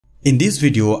In this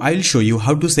video, I will show you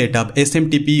how to set up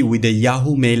SMTP with a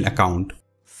Yahoo Mail account.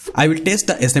 I will test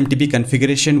the SMTP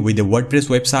configuration with the WordPress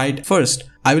website. First,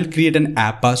 I will create an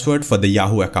app password for the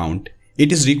Yahoo account.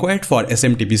 It is required for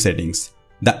SMTP settings.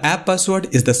 The app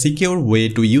password is the secure way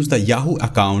to use the Yahoo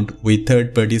account with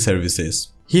third-party services.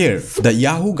 Here, the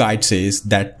Yahoo guide says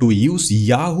that to use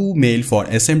Yahoo Mail for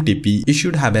SMTP, you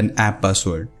should have an app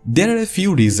password. There are a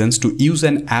few reasons to use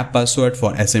an app password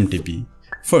for SMTP.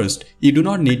 First, you do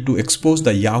not need to expose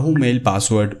the Yahoo Mail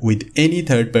password with any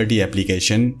third-party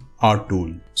application or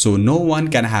tool, so no one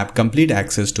can have complete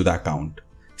access to the account.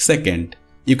 Second,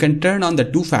 you can turn on the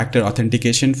two-factor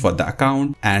authentication for the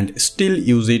account and still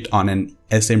use it on an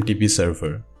SMTP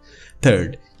server.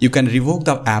 Third, you can revoke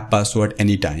the app password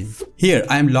anytime. Here,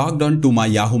 I am logged on to my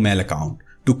Yahoo Mail account.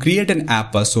 To create an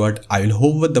app password, I will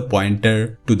hover the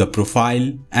pointer to the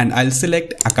profile and I'll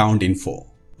select Account Info.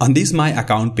 On this My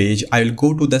Account page, I will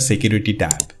go to the Security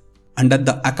tab. Under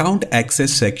the Account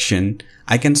Access section,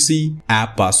 I can see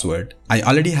App Password. I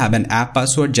already have an app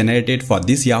password generated for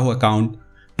this Yahoo account.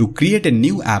 To create a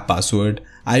new app password,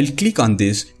 I will click on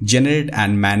this Generate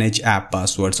and Manage App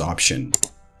Passwords option.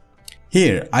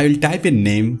 Here, I will type a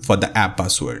name for the app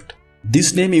password.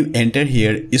 This name you enter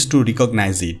here is to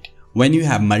recognize it. When you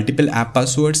have multiple app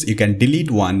passwords, you can delete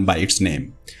one by its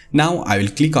name. Now I will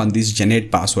click on this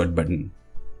Generate Password button.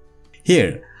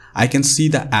 Here, I can see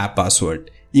the app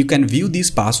password. You can view this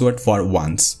password for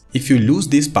once. If you lose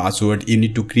this password, you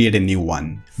need to create a new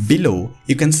one. Below,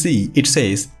 you can see it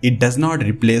says it does not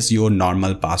replace your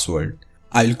normal password.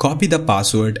 I will copy the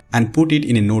password and put it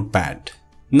in a notepad.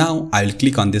 Now I will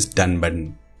click on this Done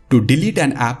button. To delete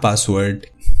an app password,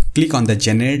 click on the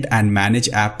Generate and Manage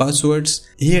App Passwords.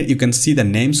 Here you can see the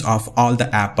names of all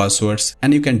the app passwords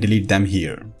and you can delete them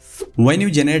here. When you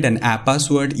generate an app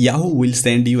password, Yahoo will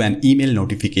send you an email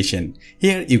notification.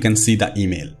 Here you can see the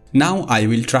email. Now I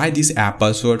will try this app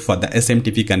password for the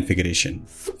SMTP configuration.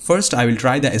 First, I will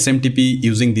try the SMTP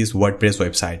using this WordPress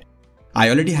website.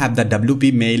 I already have the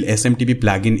WP Mail SMTP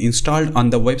plugin installed on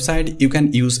the website. You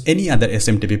can use any other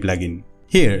SMTP plugin.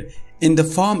 Here, in the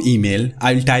form email,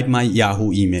 I will type my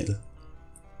Yahoo email.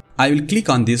 I will click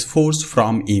on this Force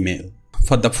From Email.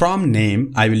 For the from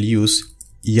name, I will use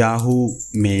Yahoo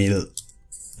Mail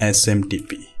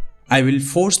SMTP. I will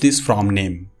force this from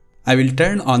name. I will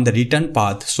turn on the return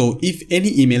path so if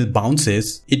any email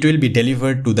bounces, it will be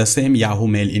delivered to the same Yahoo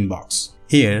Mail inbox.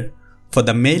 Here, for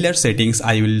the mailer settings,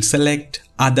 I will select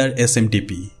Other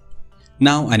SMTP.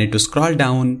 Now I need to scroll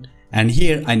down and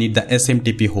here I need the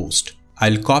SMTP host.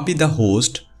 I'll copy the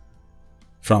host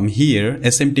from here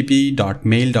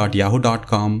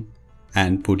smtp.mail.yahoo.com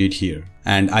and put it here.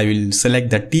 And I will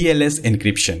select the TLS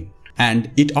encryption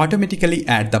and it automatically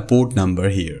adds the port number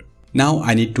here. Now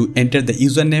I need to enter the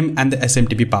username and the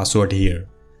SMTP password here.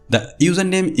 The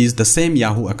username is the same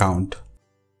Yahoo account.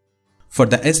 For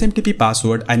the SMTP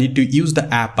password, I need to use the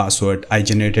app password I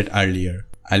generated earlier.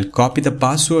 I'll copy the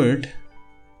password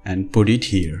and put it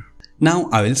here. Now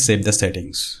I will save the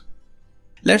settings.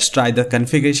 Let's try the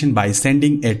configuration by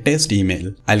sending a test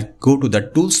email. I'll go to the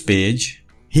Tools page.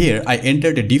 Here I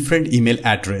entered a different email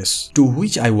address to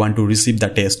which I want to receive the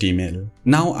test email.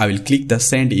 Now I will click the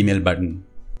Send Email button.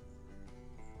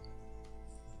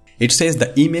 It says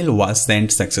the email was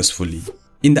sent successfully.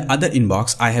 In the other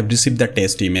inbox, I have received the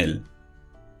test email.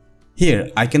 Here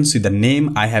I can see the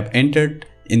name I have entered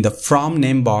in the From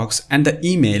Name box and the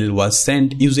email was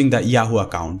sent using the Yahoo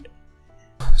account.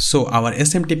 So our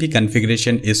SMTP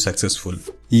configuration is successful.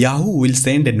 Yahoo will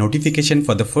send a notification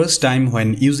for the first time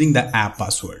when using the app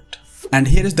password. And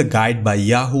here is the guide by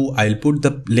Yahoo. I will put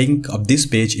the link of this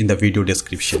page in the video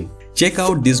description. Check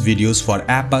out these videos for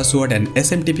app password and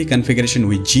SMTP configuration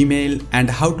with Gmail and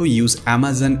how to use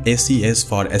Amazon SES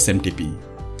for SMTP.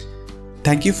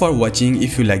 Thank you for watching.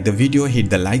 If you like the video, hit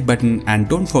the like button and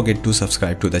don't forget to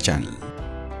subscribe to the channel.